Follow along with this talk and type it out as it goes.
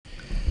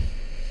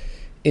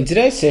In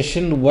today's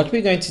session, what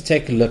we're going to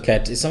take a look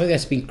at is something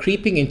that's been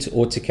creeping into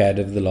AutoCAD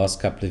over the last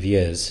couple of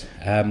years,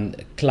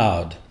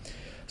 cloud.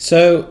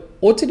 So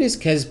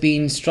Autodesk has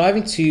been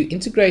striving to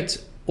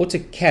integrate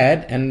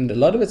AutoCAD and a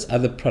lot of its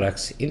other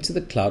products into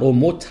the cloud, or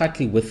more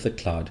tightly with the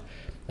cloud.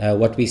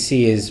 What we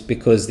see is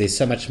because there's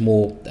so much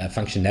more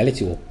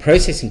functionality or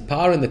processing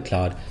power in the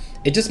cloud,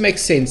 it just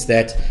makes sense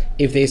that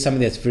if there's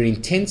something that's very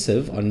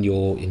intensive on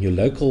your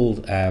local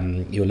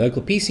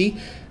PC,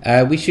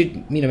 we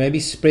should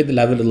maybe spread the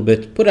love a little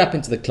bit, put it up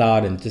into the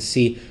cloud, and to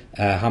see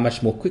how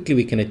much more quickly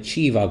we can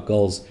achieve our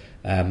goals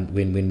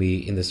when we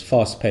in this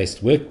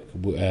fast-paced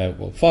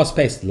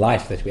fast-paced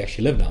life that we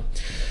actually live now.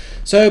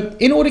 So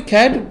in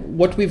AutoCAD,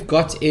 what we've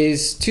got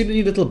is two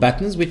new little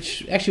buttons,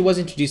 which actually was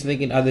introduced I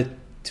think in either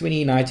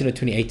 2019 or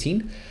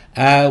 2018,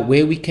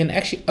 where we can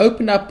actually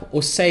open up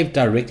or save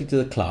directly to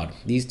the cloud.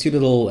 These two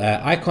little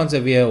icons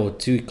over here, or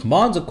two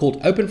commands, are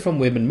called Open from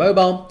Web and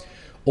Mobile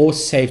or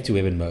Save to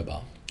Web and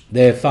Mobile.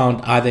 They're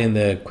found either in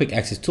the Quick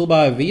Access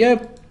toolbar over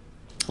here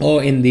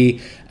or in the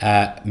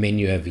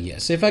menu over here.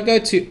 So if I go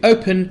to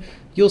Open,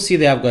 you'll see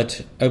that I've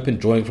got Open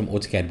Drawing from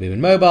AutoCAD Web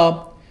and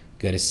Mobile.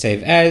 Go to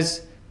Save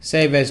As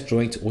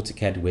Drawing to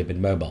AutoCAD Web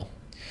and Mobile.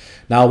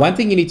 Now, one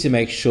thing you need to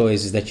make sure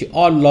is that you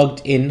are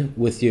logged in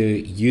with your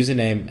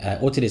username,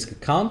 Autodesk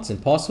account and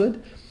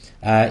password.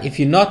 If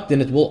you're not, then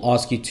it will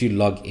ask you to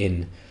log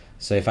in.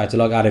 So if I had to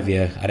log out of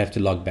here, I'd have to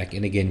log back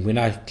in again when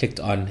I clicked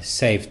on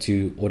Save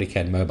to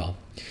AutoCAD Mobile.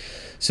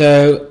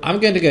 So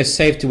I'm going to go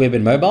Save to Web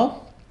and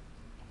Mobile.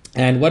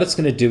 And what it's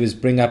going to do is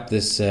bring up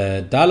this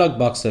dialog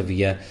box over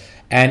here.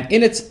 And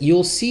in it,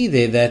 you'll see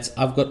there that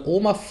I've got all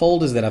my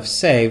folders that I've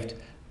saved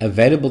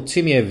available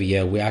to me over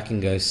here where I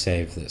can go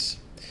save this.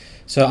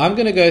 So I'm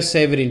going to go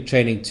save it in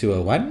Training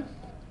 201,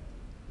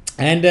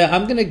 and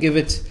I'm going to give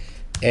it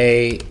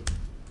a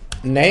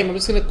name. I'm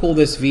just going to call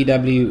this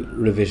VW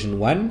Revision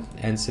 1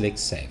 and select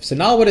Save. So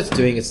now what it's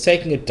doing is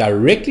taking it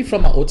directly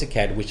from my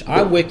AutoCAD, which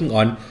I'm working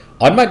on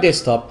my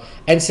desktop,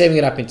 and saving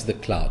it up into the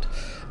cloud.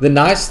 The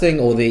nice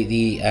thing, or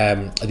the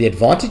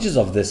advantages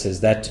of this, is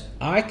that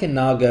I can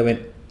now go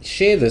and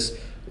share this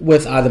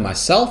with either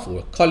myself or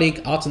a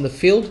colleague out in the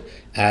field.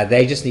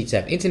 They just need to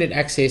have internet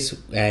access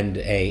and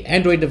an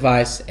Android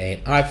device,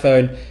 an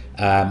iPhone,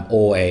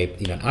 or an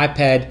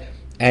iPad,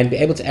 and be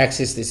able to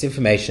access this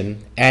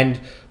information. And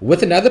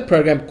with another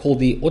program called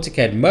the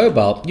AutoCAD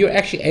Mobile, you're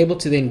actually able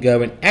to then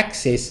go and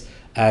access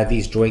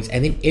these drawings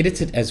and then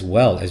edit it as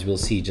well, as we'll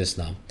see just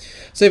now.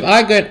 So if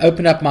I go and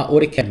open up my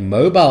AutoCAD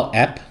Mobile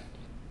app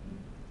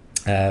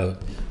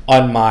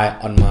on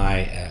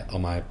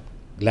my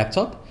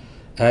laptop,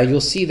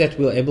 you'll see that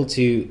we're able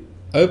to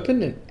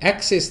open and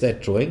access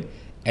that drawing,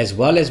 as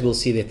well as we'll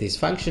see that there's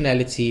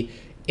functionality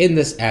in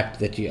this app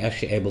that you're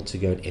actually able to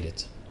go and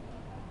edit.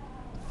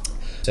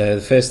 So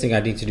the first thing I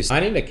need to do is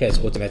sign in. Okay, it's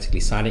automatically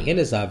signing in,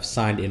 as I've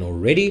signed in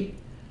already.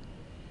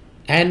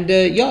 And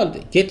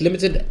get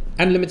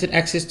unlimited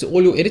access to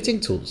all your editing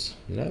tools.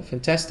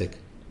 Fantastic.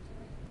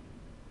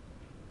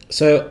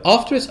 So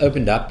after it's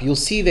opened up, you'll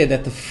see there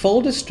that the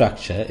folder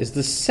structure is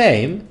the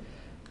same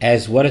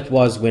as what it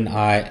was when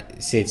I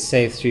said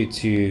save through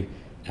to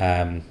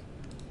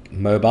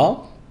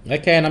mobile.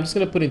 Okay, and I'm just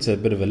going to put into a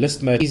bit of a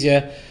list mode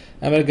easier.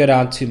 I'm going to go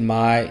down to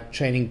my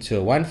Training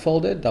 201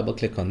 folder, double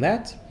click on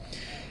that,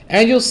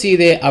 and you'll see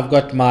there I've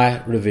got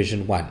my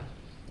Revision 1,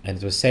 and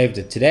it was saved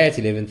today at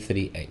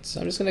 11:38. So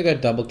I'm just going to go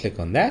double click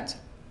on that,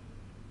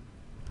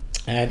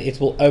 and it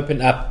will open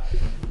up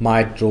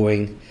my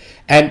drawing.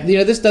 And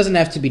this doesn't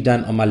have to be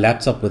done on my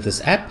laptop with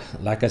this app.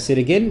 Like I said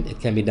again,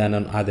 it can be done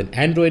on either an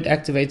Android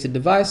activated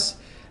device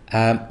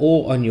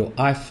or on your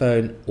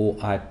iPhone or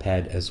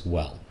iPad as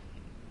well.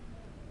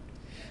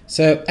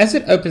 So as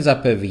it opens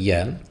up over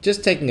here,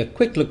 just taking a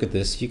quick look at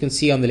this, you can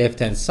see on the left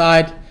hand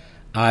side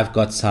I've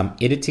got some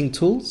editing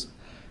tools,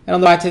 and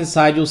on the right hand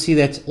side you'll see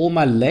that all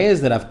my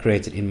layers that I've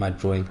created in my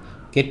drawing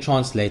get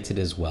translated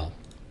as well.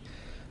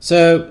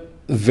 So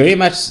very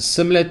much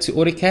similar to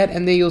AutoCAD,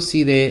 and there you'll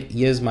see there,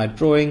 here's my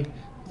drawing,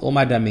 all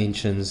my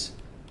dimensions,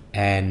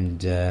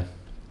 and I'm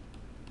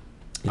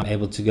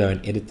able to go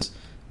and edit this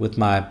with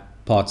my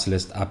parts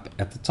list up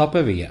at the top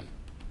over here.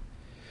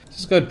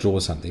 Just go draw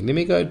something. Let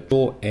me go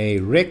draw a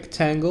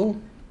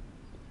rectangle.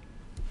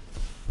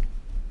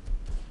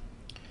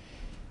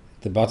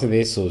 At the bottom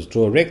there, so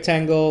draw a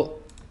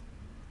rectangle.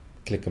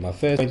 Click on my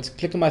first point,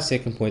 click on my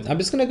second point. I'm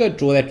just going to go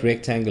draw that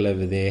rectangle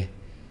over there.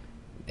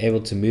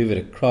 Able to move it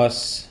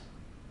across.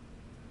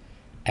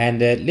 And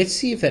let's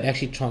see if that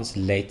actually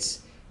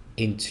translates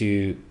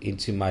into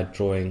my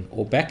drawing,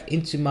 or back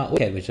into my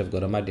AutoCAD, which I've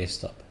got on my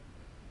desktop.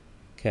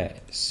 Okay,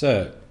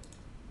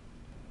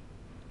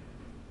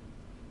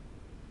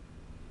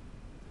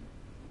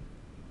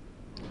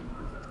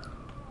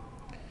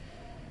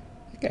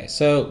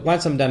 so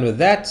once I'm done with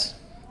that,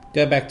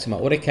 go back to my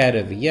AutoCAD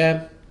over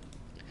here,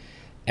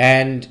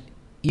 and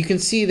you can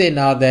see there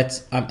now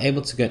that I'm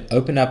able to go and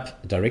open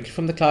up directly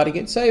from the cloud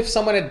again. So if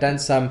someone had done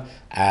some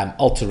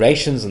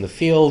alterations in the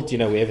field,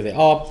 wherever they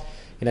are,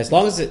 as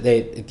long as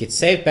it gets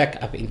saved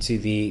back up into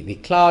the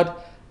cloud,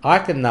 I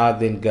can now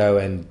then go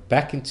and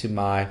back into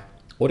my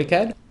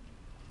AutoCAD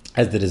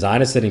as the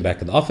designer sitting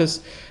back in the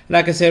office, and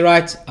I can say,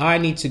 right, I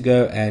need to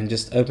go and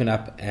just open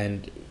up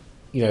and,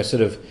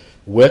 sort of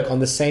work on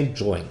the same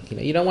drawing.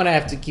 You don't want to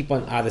have to keep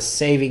on either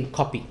saving,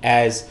 copy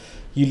as,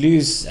 you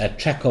lose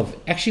track of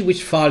actually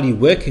which file you're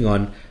working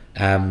on,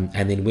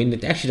 and then when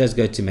it actually does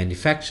go to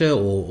manufacture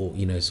or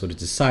sort of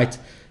to site,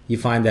 you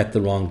find that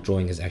the wrong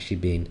drawing has actually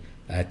been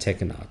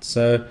taken out.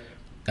 So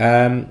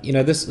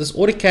this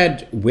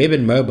AutoCAD web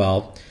and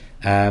mobile,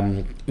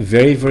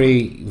 very,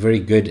 very, very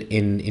good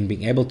in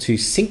being able to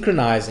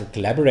synchronize and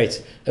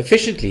collaborate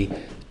efficiently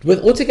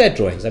with AutoCAD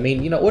drawings. I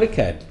mean,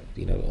 AutoCAD,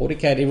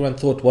 everyone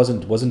thought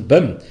wasn't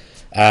BIM.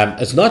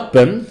 It's not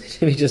BIM.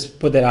 Let me just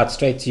put that out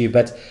straight to you.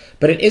 But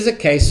it is a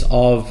case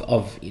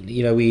of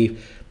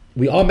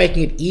we are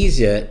making it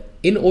easier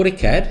in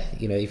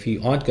AutoCAD. If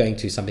you aren't going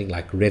to something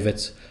like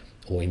Revit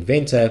or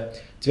Inventor,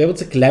 to be able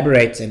to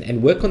collaborate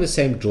and work on the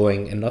same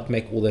drawing and not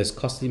make all those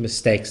costly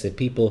mistakes that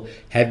people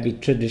have been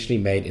traditionally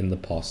made in the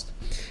past.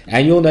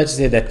 And you'll notice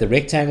there that the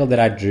rectangle that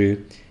I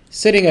drew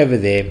sitting over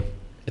there,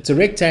 it's a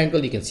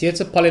rectangle. You can see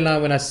it's a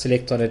polyline when I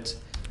select on it.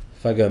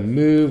 If I go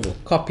move or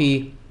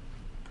copy,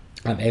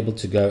 I'm able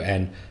to go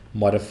and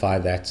modify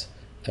that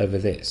over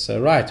there.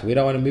 So right, we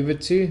don't want to move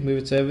it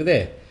to over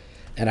there.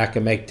 And I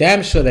can make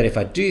damn sure that if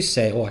I do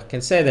say, or I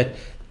can say that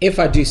if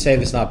I do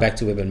save this now back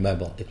to web and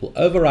mobile, it will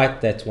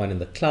overwrite that one in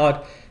the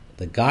cloud.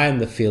 The guy in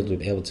the field will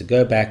be able to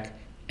go back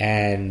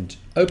and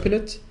open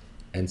it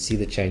and see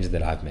the changes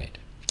that I've made.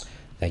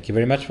 Thank you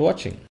very much for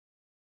watching.